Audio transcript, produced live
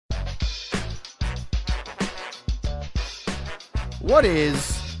What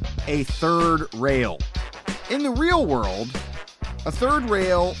is a third rail? In the real world, a third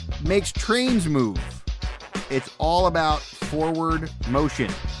rail makes trains move. It's all about forward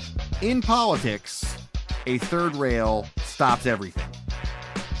motion. In politics, a third rail stops everything.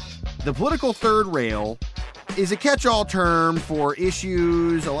 The political third rail is a catch-all term for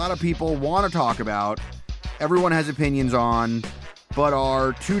issues a lot of people want to talk about, everyone has opinions on, but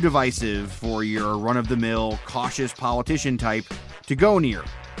are too divisive for your run-of-the-mill, cautious politician type to go near.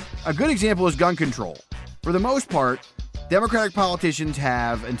 A good example is gun control. For the most part, Democratic politicians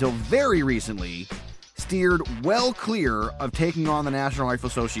have, until very recently, steered well clear of taking on the National Rifle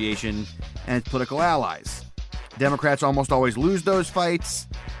Association and its political allies. Democrats almost always lose those fights,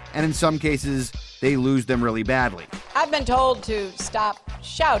 and in some cases, they lose them really badly. I've been told to stop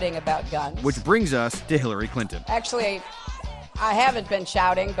shouting about guns. Which brings us to Hillary Clinton. Actually, I haven't been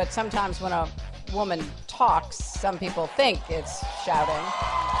shouting, but sometimes when a woman talks, some people think it's shouting.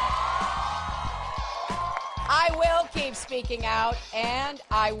 I will keep speaking out, and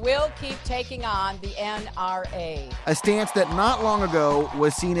I will keep taking on the NRA. A stance that not long ago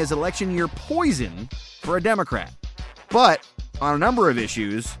was seen as election year poison for a Democrat. But on a number of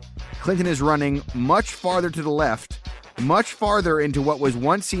issues, Clinton is running much farther to the left, much farther into what was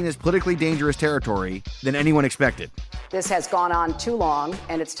once seen as politically dangerous territory than anyone expected. This has gone on too long,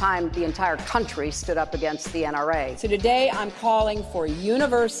 and it's time the entire country stood up against the NRA. So today I'm calling for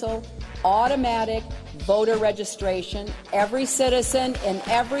universal, automatic voter registration. Every citizen in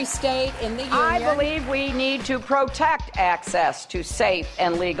every state in the union. I believe we need to protect access to safe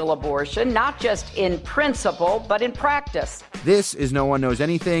and legal abortion, not just in principle, but in practice. This is No One Knows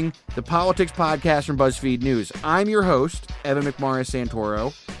Anything, the politics podcast from BuzzFeed News. I'm your host, Evan McMorris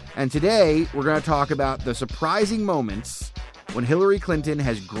Santoro, and today we're going to talk about the surprising moments when Hillary Clinton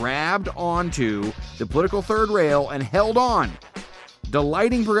has grabbed onto the political third rail and held on,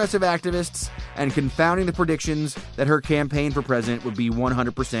 delighting progressive activists and confounding the predictions that her campaign for president would be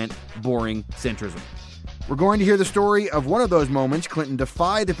 100% boring centrism. We're going to hear the story of one of those moments Clinton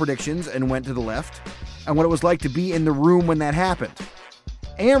defied the predictions and went to the left, and what it was like to be in the room when that happened.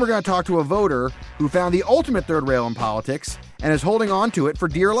 And we're going to talk to a voter who found the ultimate third rail in politics and is holding on to it for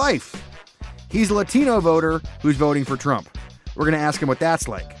dear life. He's a Latino voter who's voting for Trump. We're going to ask him what that's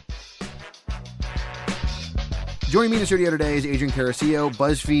like. Joining me in the studio today is Adrian Carasillo,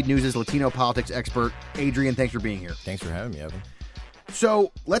 BuzzFeed News' Latino politics expert. Adrian, thanks for being here. Thanks for having me, Evan.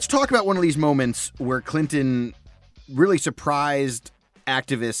 So let's talk about one of these moments where Clinton really surprised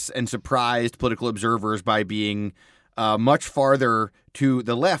activists and surprised political observers by being much farther to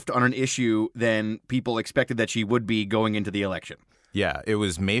the left on an issue than people expected that she would be going into the election. Yeah, it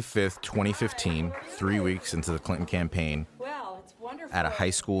was May 5th, 2015, 3 weeks into the Clinton campaign at a high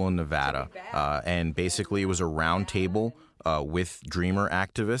school in Nevada. And basically it was a round table with Dreamer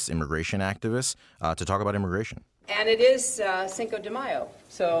activists, immigration activists, to talk about immigration. And it is Cinco de Mayo,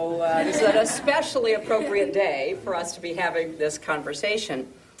 so this is an especially appropriate day for us to be having this conversation.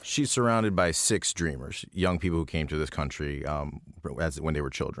 She's surrounded by 6 Dreamers, young people who came to this country when they were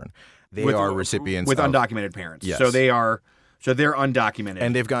children. They are recipients with of undocumented parents. Yes. So they're undocumented.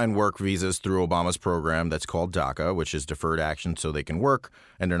 And they've gotten work visas through Obama's program that's called DACA, which is deferred action so they can work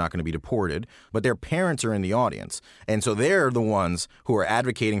and they're not going to be deported. But their parents are in the audience. And so they're the ones who are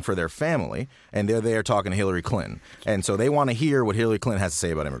advocating for their family, and they're there talking to Hillary Clinton. And so they want to hear what Hillary Clinton has to say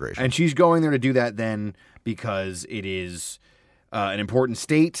about immigration. And she's going there to do that then because it is an important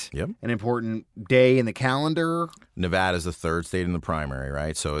state, Yep. An important day in the calendar. Nevada's the third state in the primary,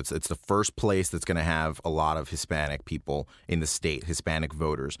 right? So it's the first place that's going to have a lot of Hispanic people in the state, Hispanic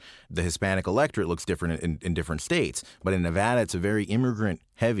voters. The Hispanic electorate looks different in different states, but in Nevada, it's a very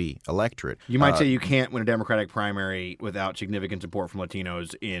immigrant-heavy electorate. You might say you can't win a Democratic primary without significant support from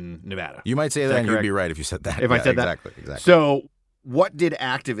Latinos in Nevada. You might say that, and you'd be right if you said that. If I said that. Exactly. So what did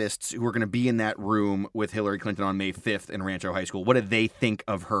activists who were going to be in that room with Hillary Clinton on May 5th in Rancho High School, what did they think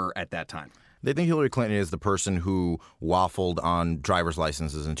of her at that time? They think Hillary Clinton is the person who waffled on driver's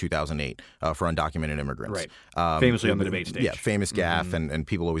licenses in 2008 for undocumented immigrants. Right. Famously on the debate stage. Yeah, famous gaffe, and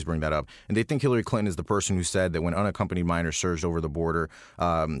people always bring that up. And they think Hillary Clinton is the person who said that when unaccompanied minors surged over the border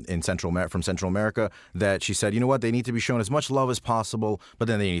from Central America, that she said, you know what, they need to be shown as much love as possible, but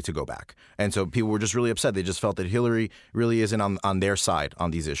then they need to go back. And so people were just really upset. They just felt that Hillary really isn't on their side on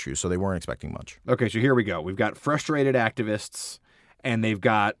these issues, so they weren't expecting much. Okay, so here we go. We've got frustrated activists, and they've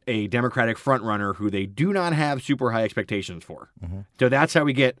got a Democratic frontrunner who they do not have super high expectations for. Mm-hmm. So that's how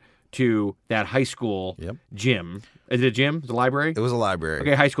we get to that high school gym. Is it a gym? Is it a library? It was a library.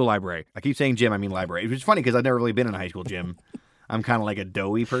 Okay, high school library. I keep saying gym, I mean library. It's funny because I've never really been in a high school gym. I'm kind of like a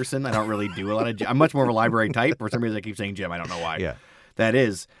doughy person. I don't really do a lot of. I'm much more of a library type. For some reason, I keep saying gym. I don't know why. Yeah. That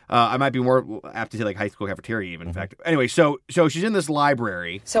is. I might be more apt to say like high school cafeteria even, in fact. Anyway, so she's in this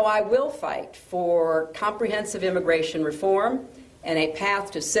library. So I will fight for comprehensive immigration reform and a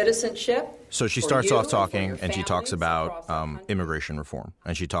path to citizenship. So she starts off talking, and she talks about immigration reform,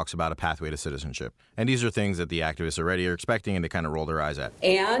 and she talks about a pathway to citizenship. And these are things that the activists already are expecting, and they kind of roll their eyes at.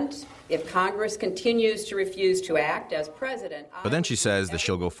 And if Congress continues to refuse to act as president... But then she says that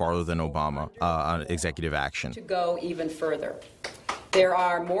she'll go farther than Obama on executive action. ...to go even further. There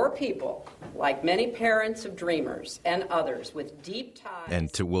are more people, like many parents of dreamers and others, with deep ties... And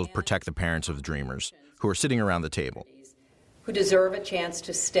will protect the parents of dreamers who are sitting around the table. ...who deserve a chance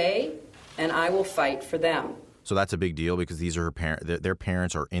to stay, and I will fight for them. So that's a big deal because these are her parents. Their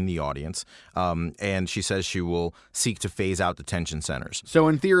parents are in the audience. And she says she will seek to phase out detention centers. So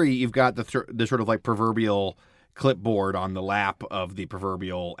in theory, you've got the sort of like proverbial clipboard on the lap of the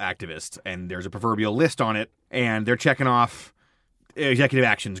proverbial activist, and there's a proverbial list on it, and they're checking off executive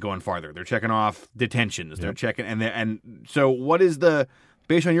actions going farther. They're checking off detentions. They're checking, and so what is the,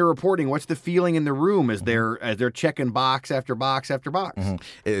 based on your reporting, what's the feeling in the room as they're checking box after box after box? Mm-hmm.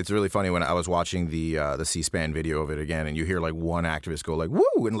 It's really funny when I was watching the C-SPAN video of it again, and you hear like one activist go like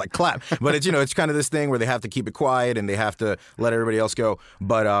 "woo" and like clap, but it's it's kind of this thing where they have to keep it quiet and they have to let everybody else go.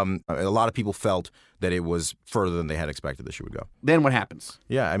 But a lot of people felt that it was further than they had expected that she would go. Then what happens?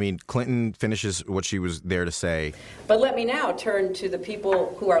 Yeah, I mean, Clinton finishes what she was there to say. But let me now turn to the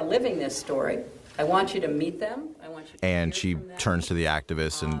people who are living this story. I want you to meet them. And she turns to the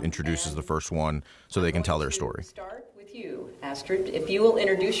activists and introduces the first one so they can tell their story. Start with you, Astrid. If you will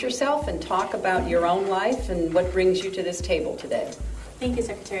introduce yourself and talk about your own life and what brings you to this table today. Thank you,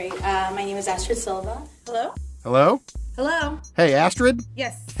 Secretary. My name is Astrid Silva. Hello? Hello? Hello? Hey, Astrid?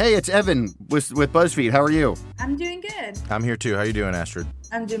 Yes. Hey, it's Evan with BuzzFeed. How are you? I'm doing good. I'm here too. How you doing, Astrid?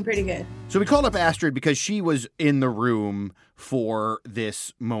 I'm doing pretty good. So we called up Astrid because she was in the room for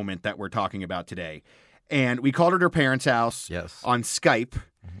this moment that we're talking about today. And we called her at her parents' house on Skype.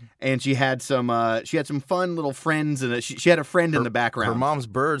 And she had some fun little friends, and she had a friend in the background. Her mom's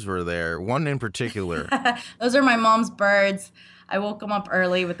birds were there, one in particular. Those are my mom's birds. I woke them up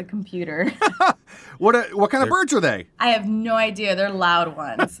early with the computer. What kind of birds are they? I have no idea. They're loud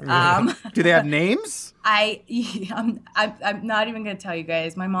ones. Do they have names? I'm not even going to tell you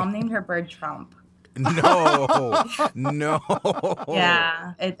guys. My mom named her bird Trump. No.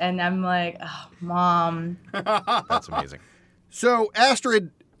 Yeah. And I'm like, oh, Mom. That's amazing. So,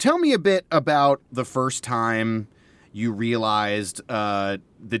 Astrid, tell me a bit about the first time you realized the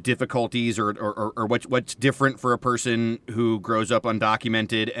difficulties or what's different for a person who grows up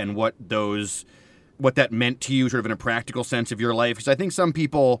undocumented and what that meant to you sort of in a practical sense of your life. Because I think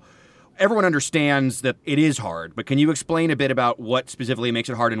everyone understands that it is hard, but can you explain a bit about what specifically makes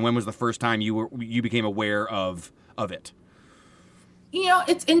it hard and when was the first time you became aware of it?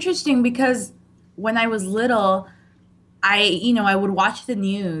 It's interesting because when I was little, I would watch the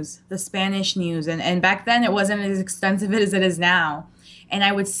news, the Spanish news, and back then it wasn't as extensive as it is now. And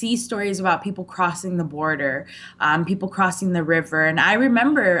I would see stories about people crossing the border, people crossing the river. And I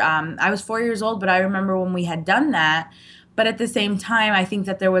remember, I was 4 years old, but I remember when we had done that. But at the same time, I think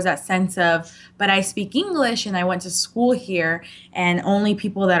that there was that sense of, but I speak English and I went to school here, and only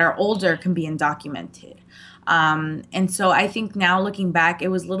people that are older can be undocumented. And so I think now looking back, it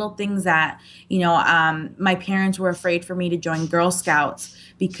was little things that, my parents were afraid for me to join Girl Scouts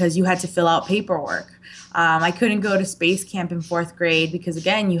because you had to fill out paperwork. I couldn't go to space camp in 4th grade because,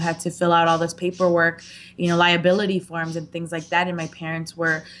 again, you had to fill out all this paperwork, liability forms and things like that. And my parents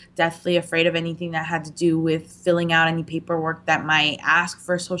were deathly afraid of anything that had to do with filling out any paperwork that might ask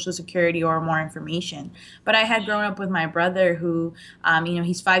for Social Security or more information. But I had grown up with my brother who,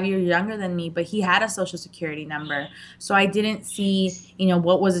 he's 5 years younger than me, but he had a Social Security number. So I didn't see,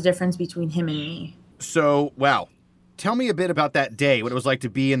 what was the difference between him and me. So, wow. Tell me a bit about that day, what it was like to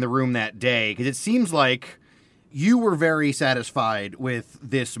be in the room that day, because it seems like you were very satisfied with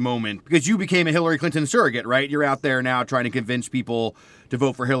this moment because you became a Hillary Clinton surrogate, right? You're out there now trying to convince people to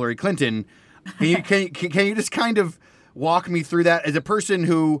vote for Hillary Clinton. Can you just kind of walk me through that as a person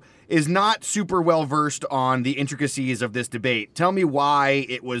who is not super well versed on the intricacies of this debate? Tell me why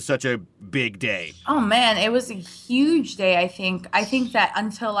it was such a big day. Oh man, it was a huge day. I think that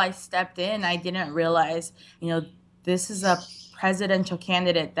until I stepped in, I didn't realize, this is a presidential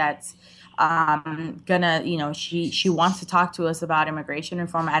candidate that's gonna, she wants to talk to us about immigration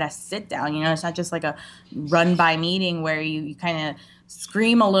reform at a sit down. It's not just like a run by meeting where you kind of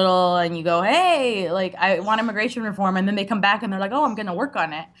scream a little and you go, hey, like, I want immigration reform. And then they come back and they're like, oh, I'm going to work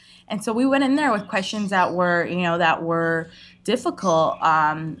on it. And so we went in there with questions that were difficult.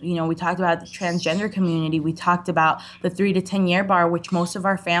 We talked about the transgender community. We talked about the 3 to 10 year bar, which most of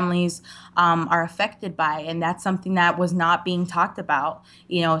our families are affected by. And that's something that was not being talked about.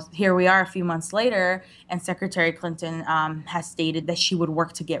 Here we are a few months later, and Secretary Clinton has stated that she would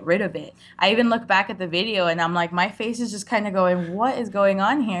work to get rid of it. I even look back at the video and I'm like, my face is just kind of going, what is going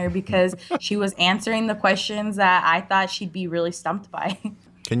on here? Because she was answering the questions that I thought she'd be really stumped by.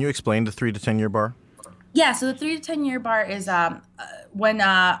 Can you explain the 3 to 10 year bar? Yeah, so the 3 to 10 year bar is when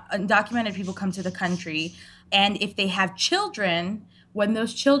undocumented people come to the country, and if they have children, when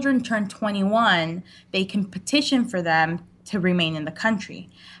those children turn 21, they can petition for them to remain in the country.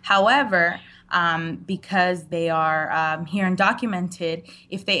 However, because they are here undocumented,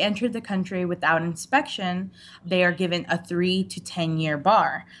 if they enter the country without inspection, they are given a 3 to 10 year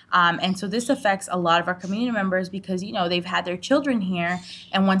bar. And so this affects a lot of our community members because, they've had their children here,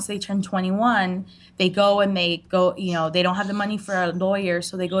 and once they turn 21, they don't have the money for a lawyer,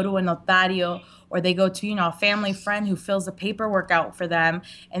 so they go to a notario, or they go to, a family friend who fills the paperwork out for them.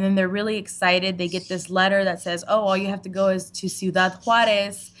 And then they're really excited. They get this letter that says, oh, all you have to go is to Ciudad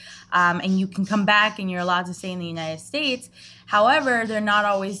Juarez, and you can come back and you're allowed to stay in the United States. However, they're not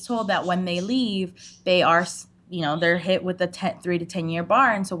always told that when they leave, they are, they're hit with the 3 to 10 year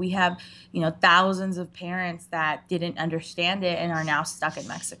bar. And so we have, thousands of parents that didn't understand it and are now stuck in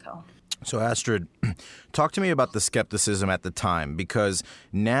Mexico. So Astrid, talk to me about the skepticism at the time, because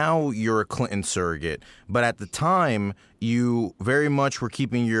now you're a Clinton surrogate, but at the time you very much were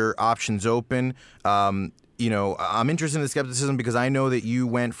keeping your options open. I'm interested in the skepticism because I know that you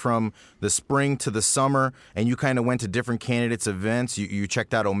went from the spring to the summer and you kind of went to different candidates' events. You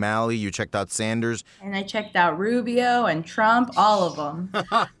checked out O'Malley, you checked out Sanders. And I checked out Rubio and Trump, all of them.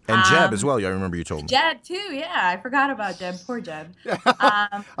 And Jeb as well, I remember you told me. Jeb too, yeah. I forgot about Jeb. Poor Jeb. A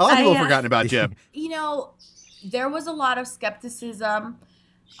lot of people have forgotten about Jeb. There was a lot of skepticism,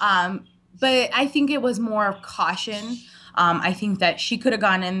 but I think it was more of caution. I think that she could have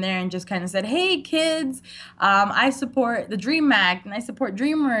gone in there and just kind of said, hey, kids, I support the DREAM Act, and I support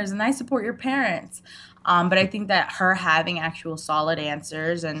Dreamers, and I support your parents. But I think that her having actual solid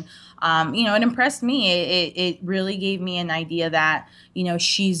answers and, it impressed me. It really gave me an idea that,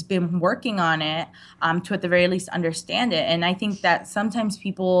 she's been working on it to at the very least understand it. And I think that sometimes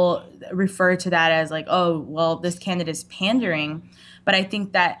people refer to that as like, oh, well, this candidate is pandering. But I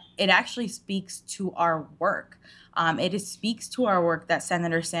think that it actually speaks to our work. It speaks to our work that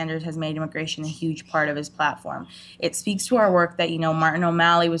Senator Sanders has made immigration a huge part of his platform. It speaks to our work that, Martin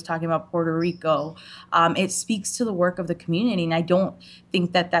O'Malley was talking about Puerto Rico. It speaks to the work of the community. And I don't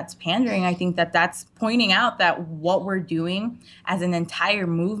think that that's pandering. I think that that's pointing out that what we're doing as an entire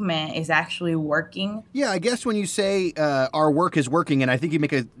movement is actually working. Yeah, I guess when you say our work is working, and I think you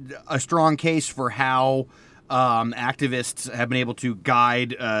make a strong case for how activists have been able to guide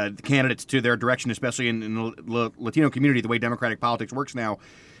the candidates to their direction, especially in the Latino community, the way democratic politics works now.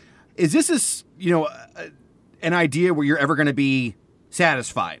 Is this an idea where you're ever going to be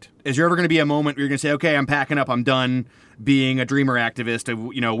satisfied? Is there ever going to be a moment where you're going to say, okay, I'm packing up, I'm done being a Dreamer activist,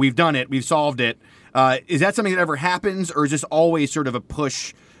 we've done it, we've solved it? Is that something that ever happens, or is this always sort of a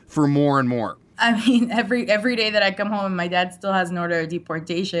push for more and more? I mean, every day that I come home and my dad still has an order of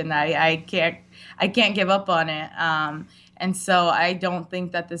deportation, I can't give up on it. And so I don't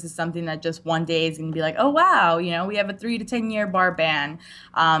think that this is something that just one day is going to be like, oh, wow, we have a 3 to 10 year bar ban.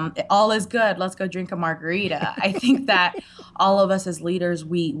 All is good. Let's go drink a margarita. I think that all of us as leaders,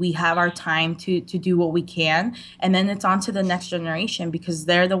 we have our time to do what we can. And then it's on to the next generation, because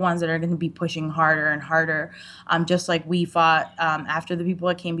they're the ones that are going to be pushing harder and harder, just like we fought after the people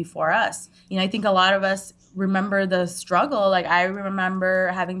that came before us. I think a lot of us remember the struggle. Like, I remember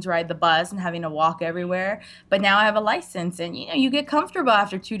having to ride the bus and having to walk everywhere, but now I have a license, and you get comfortable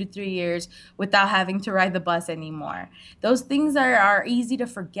after 2 to 3 years without having to ride the bus anymore. Those things are easy to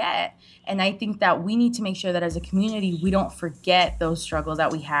forget, and I think that we need to make sure that as a community we don't forget those struggles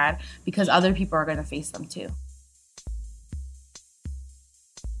that we had, because other people are going to face them too.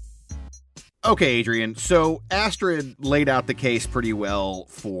 Okay, Adrian, so Astrid laid out the case pretty well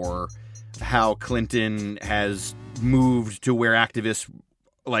for how Clinton has moved to where activists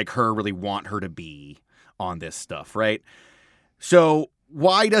like her really want her to be on this stuff, right? So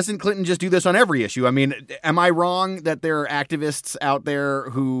why doesn't Clinton just do this on every issue? I mean, am I wrong that there are activists out there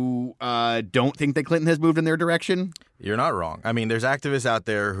who don't think that Clinton has moved in their direction? You're not wrong. I mean, there's activists out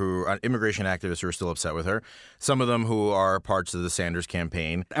there who are immigration activists who are still upset with her. Some of them who are parts of the Sanders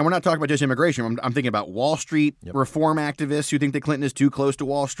campaign. And we're not talking about just immigration. I'm thinking about Wall Street reform activists who think that Clinton is too close to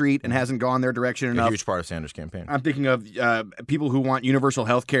Wall Street and hasn't gone their direction enough. A huge part of Sanders' campaign. I'm thinking of people who want universal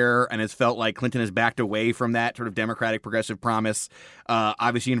health care, and it's felt like Clinton has backed away from that sort of Democratic progressive promise.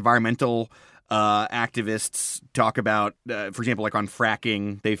 Obviously, environmental activists talk about, for example, like on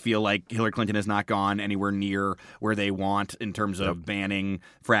fracking, they feel like Hillary Clinton has not gone anywhere near where they want in terms of banning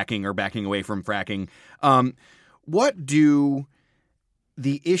fracking or backing away from fracking. What do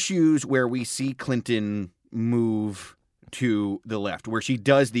the issues where we see Clinton move to the left, where she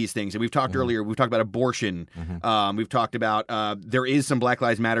does these things, and we've talked earlier, we've talked about abortion, we've talked about there is some Black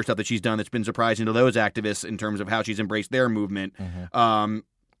Lives Matter stuff that she's done that's been surprising to those activists in terms of how she's embraced their movement.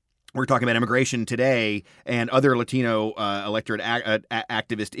 We're talking about immigration today and other Latino electorate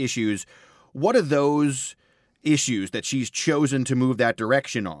activist issues. What are those issues that she's chosen to move that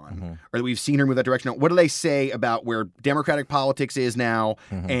direction on, or that we've seen her move that direction on? What do they say about where Democratic politics is now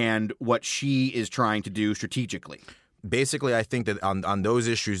and what she is trying to do strategically? Basically, I think that on those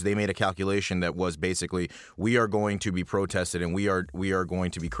issues, they made a calculation that was basically, we are going to be protested and we are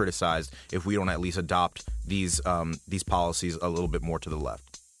going to be criticized if we don't at least adopt these policies a little bit more to the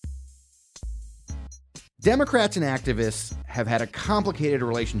left. Democrats and activists have had a complicated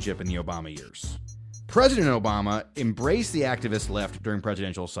relationship in the Obama years. President Obama embraced the activist left during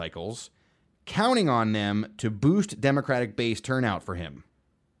presidential cycles, counting on them to boost Democratic base turnout for him.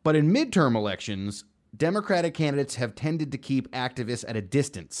 But in midterm elections, Democratic candidates have tended to keep activists at a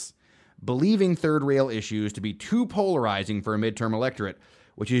distance, believing third rail issues to be too polarizing for a midterm electorate,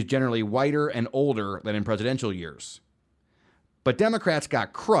 which is generally whiter and older than in presidential years. But Democrats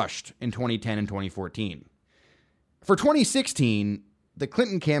got crushed in 2010 and 2014. For 2016, the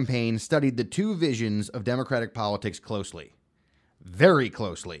Clinton campaign studied the two visions of Democratic politics closely. Very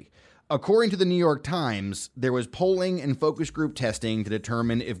closely. According to the New York Times, there was polling and focus group testing to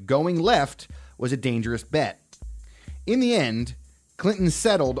determine if going left was a dangerous bet. In the end, Clinton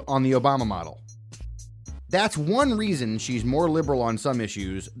settled on the Obama model. That's one reason she's more liberal on some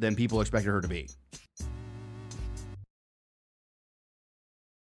issues than people expected her to be.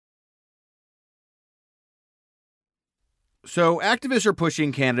 So activists are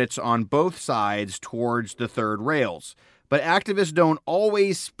pushing candidates on both sides towards the third rails, but activists don't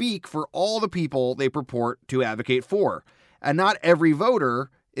always speak for all the people they purport to advocate for, and not every voter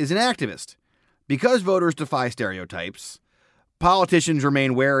is an activist. Because voters defy stereotypes, politicians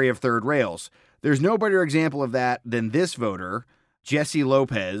remain wary of third rails. There's no better example of that than this voter, Jesse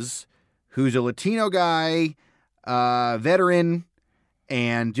Lopez, who's a Latino guy, veteran,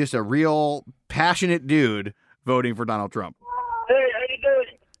 and just a real passionate dude voting for Donald Trump. Hey, how you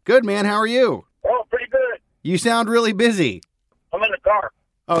doing? Good, man. How are you? Oh, pretty good. You sound really busy. I'm in the car.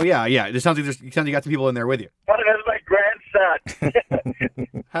 Oh, yeah. It sounds like you got some people in there with you. Oh, that's my grandson.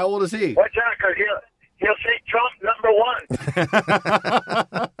 How old is he? Watch out, because he'll say Trump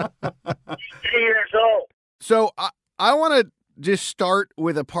 #1. He's 3 years old. So I want to just start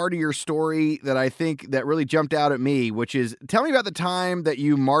with a part of your story that I think that really jumped out at me, which is, tell me about the time that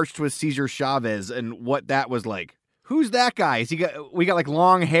you marched with Cesar Chavez and what that was like. Who's that guy? We got like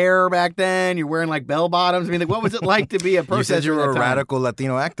long hair back then. You're wearing like bell bottoms. I mean, like, what was it like to be a protester? You said you were a time? radical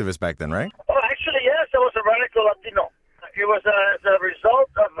Latino activist back then, right? Oh, actually, yes, I was a radical Latino. It was as a result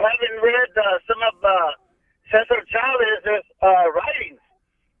of having read some of Cesar Chavez's writings.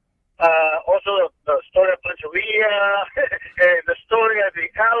 Also, the story of Pancho Villa, the story of the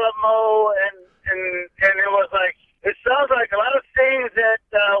Alamo, and it was like, it sounds like a lot of things that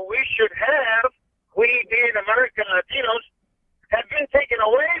we should have, we being American Latinos, have been taken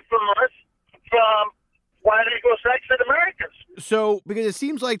away from us from white Anglo-Saxon Americans. So, because it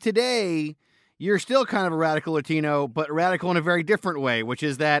seems like today you're still kind of a radical Latino, but radical in a very different way, which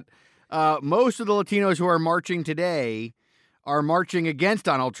is that most of the Latinos who are marching today are marching against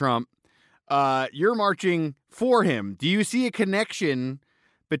Donald Trump. You're marching for him. Do you see a connection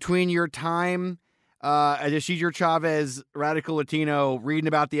between your time as a Cesar Chavez radical Latino reading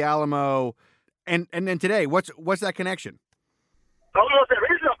about the Alamo and then today? What's that connection? Almost there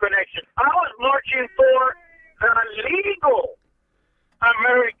is no connection. I was marching for the legal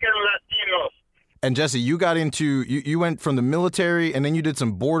American Latinos. And Jesse, you got into, you went from the military and then you did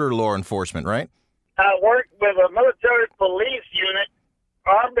some border law enforcement, right? I worked with a military police unit.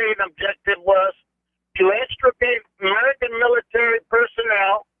 Our main objective was to extricate American military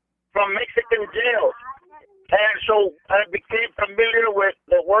personnel from Mexican jails And so I became familiar with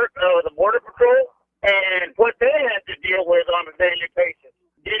the work of the Border Patrol and what they had to deal with on a daily basis.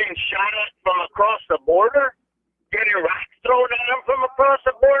 Getting shot at from across the border, getting rocks thrown at them from across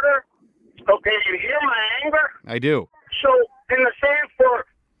the border. Okay, you hear my anger? I do. So, in the same for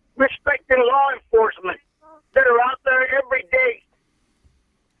respecting law enforcement that are out there every day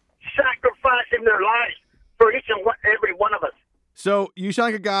sacrificing their lives for each and every one of us. So you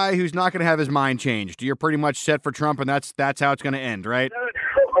sound like a guy who's not going to have his mind changed. You're pretty much set for Trump, and that's how it's going to end, right?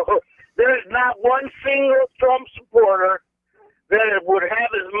 There's not one single Trump supporter that would have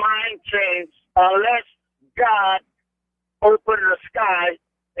his mind changed unless God opened the sky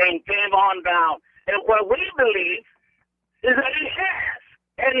and came on down. And what we believe is that he has.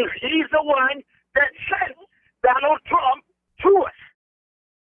 And he's the one that sent Donald Trump to us.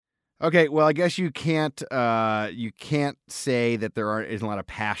 Okay, well, I guess you can't say that there isn't a lot of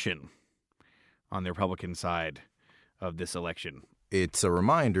passion on the Republican side of this election. It's a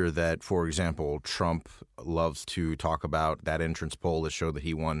reminder that, for example, Trump loves to talk about that entrance poll that showed that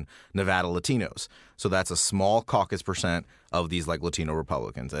he won Nevada Latinos. So that's a small caucus percent of these like Latino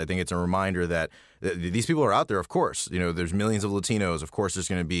Republicans. I think it's a reminder that these people are out there. Of course, there's millions of Latinos. Of course, there's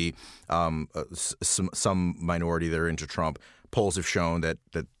going to be some minority that are into Trump. Polls have shown that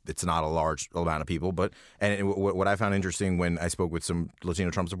it's not a large amount of people, and what I found interesting when I spoke with some Latino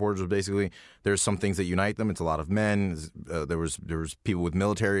Trump supporters was basically there's some things that unite them. It's a lot of men. There was people with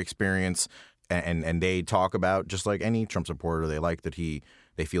military experience, and they talk about, just like any Trump supporter, they like that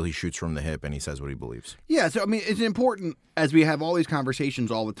they feel he shoots from the hip and he says what he believes. Yeah, so I mean, it's important as we have all these conversations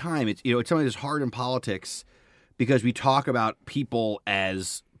all the time. It's it's something that's hard in politics because we talk about people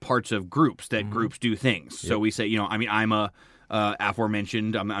as parts of groups that groups do things. Yep. So we say, I'm a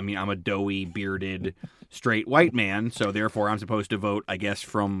aforementioned, I'm a doughy, bearded, straight white man, so therefore I'm supposed to vote, I guess,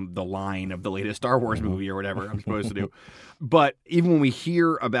 from the line of the latest Star Wars movie or whatever I'm supposed to do. But even when we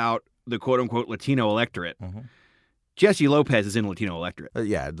hear about the quote-unquote Latino electorate, Jesse Lopez is in the Latino electorate.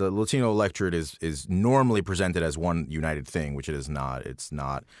 Yeah, the Latino electorate is normally presented as one united thing, which it is not. It's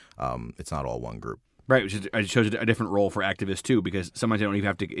not all one group. Right, which shows a different role for activists, too, because sometimes they don't even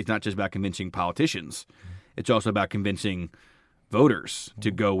have to – it's not just about convincing politicians. It's also about convincing voters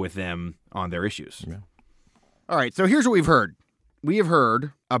to go with them on their issues. Yeah. All right, so here's what we've heard. We have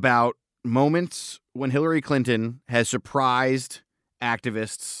heard about moments when Hillary Clinton has surprised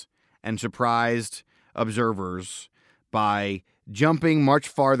activists and surprised observers by jumping much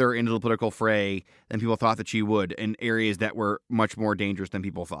farther into the political fray than people thought that she would in areas that were much more dangerous than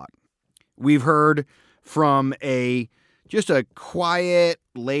people thought. We've heard from just a quiet,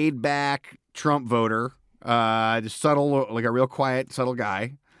 laid-back Trump voter, just subtle, like a real quiet, subtle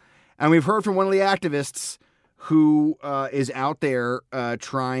guy. And we've heard from one of the activists who is out there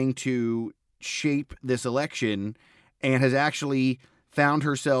trying to shape this election and has actually found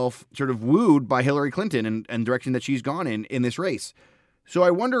herself sort of wooed by Hillary Clinton and direction that she's gone in this race. So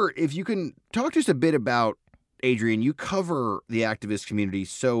I wonder if you can talk just a bit about, Adrian, you cover the activist community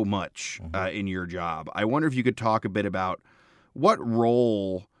so much in your job. I wonder if you could talk a bit about what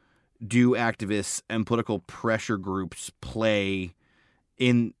role do activists and political pressure groups play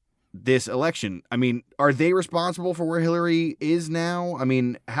in this election? I mean, are they responsible for where Hillary is now? I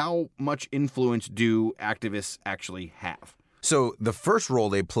mean, how much influence do activists actually have? So the first role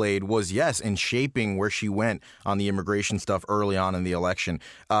they played was, yes, in shaping where she went on the immigration stuff early on in the election.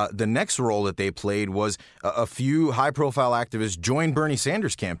 The next role that they played was a few high-profile activists joined Bernie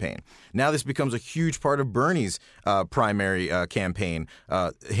Sanders' campaign. Now this becomes a huge part of Bernie's primary campaign,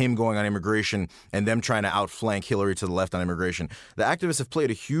 him going on immigration and them trying to outflank Hillary to the left on immigration. The activists have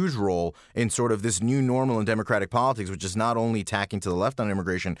played a huge role in sort of this new normal in Democratic politics, which is not only tacking to the left on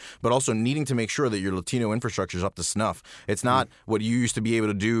immigration, but also needing to make sure that your Latino infrastructure is up to snuff. It's not what you used to be able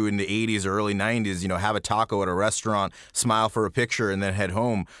to do in the 80s or early 90s, have a taco at a restaurant, smile for a picture, and then head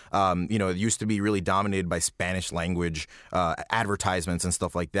home. It used to be really dominated by Spanish language advertisements and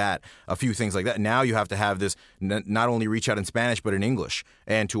stuff like that, a few things like that. Now you have to have this not only reach out in Spanish, but in English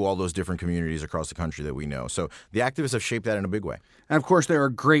and to all those different communities across the country that we know. So the activists have shaped that in a big way. And of course, there are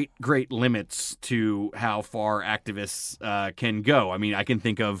great limits to how far activists can go. I mean, I can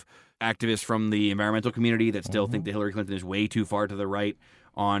think of activists from the environmental community that still think that Hillary Clinton is way too far to the right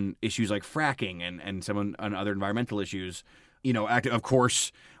on issues like fracking and some on other environmental issues. Of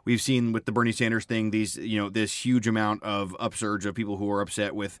course, we've seen with the Bernie Sanders thing, this huge amount of upsurge of people who are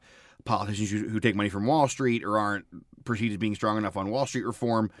upset with politicians who take money from Wall Street or aren't perceived as being strong enough on Wall Street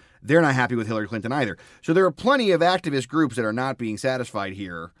reform. They're not happy with Hillary Clinton either. So there are plenty of activist groups that are not being satisfied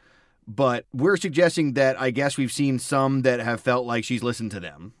here. But we're suggesting that I guess we've seen some that have felt like she's listened to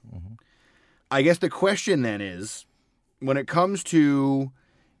them. I guess the question then is, when it comes to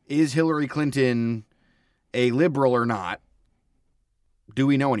is Hillary Clinton a liberal or not, do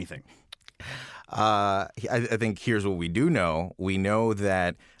we know anything? I think here's what we do know. We know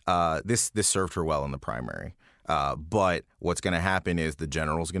that this served her well in the primary. But what's going to happen is the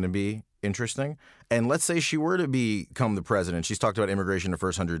general's going to be interesting. And let's say she were to become the president. She's talked about immigration the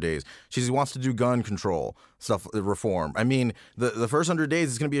first 100 days. She wants to do gun control stuff, reform. I mean, the first 100 days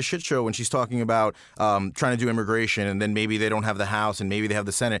is going to be a shit show when she's talking about trying to do immigration, and then maybe they don't have the House and maybe they have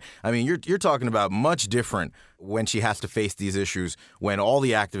the Senate. I mean, you're talking about much different when she has to face these issues, when all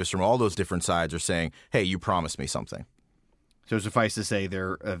the activists from all those different sides are saying, hey, you promised me something. So suffice to say,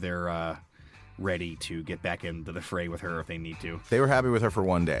 they're ready to get back into the fray with her if they need to. They were happy with her for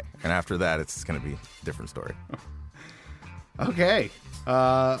one day, and after that, it's going to be a different story. Okay.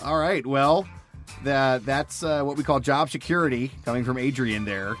 All right. Well, that's what we call job security, coming from Adrian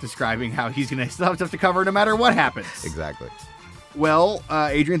there, describing how he's going to still have stuff to cover no matter what happens. Exactly. Well,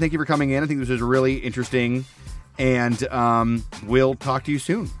 Adrian, thank you for coming in. I think this was really interesting, and we'll talk to you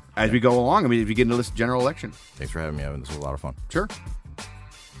soon as we go along. I mean, if you get into this general election. Thanks for having me, Evan. This was a lot of fun. Sure.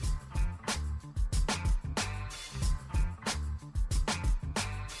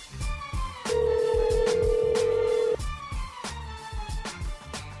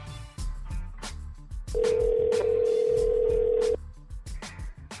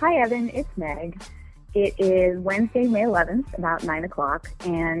 Hi, Evan. It's Meg. It is Wednesday, May 11th, about 9 o'clock,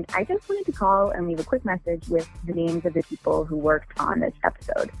 and I just wanted to call and leave a quick message with the names of the people who worked on this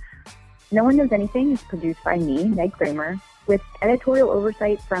episode. No One Knows Anything is produced by me, Meg Kramer, with editorial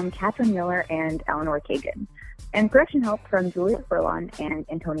oversight from Catherine Miller and Eleanor Kagan, and production help from Julia Furlan and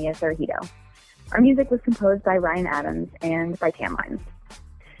Antonia Sarahito. Our music was composed by Ryan Adams and by Tam Hines.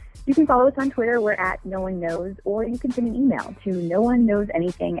 You can follow us on Twitter. We're at No One Knows, or you can send an email to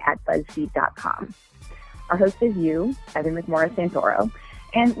nooneknowsanything@buzzfeed.com. Our host is you, Evan McMorris Santoro,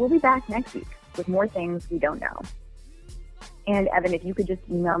 and we'll be back next week with more things we don't know. And Evan, if you could just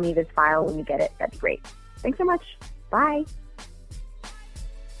email me this file when you get it, that'd be great. Thanks so much. Bye.